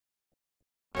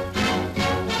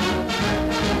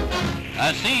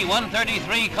A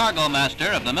C-133 cargo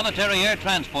master of the Military Air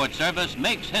Transport Service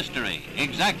makes history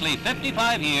exactly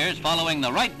 55 years following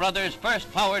the Wright brothers'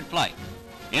 first powered flight.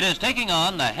 It is taking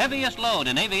on the heaviest load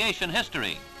in aviation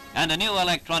history, and a new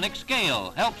electronic scale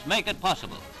helps make it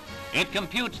possible. It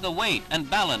computes the weight and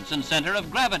balance and center of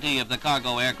gravity of the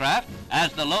cargo aircraft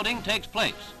as the loading takes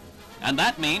place. And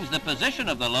that means the position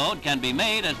of the load can be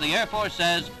made, as the Air Force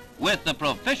says, with the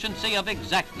proficiency of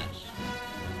exactness.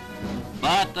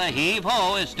 But the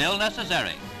heave-ho is still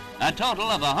necessary. A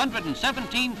total of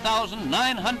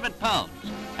 117,900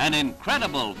 pounds, an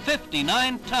incredible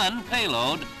 59-ton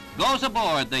payload, goes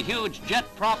aboard the huge jet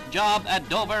prop job at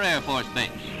Dover Air Force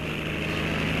Base.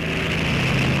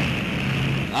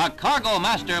 A cargo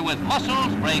master with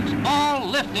muscles breaks all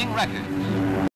lifting records.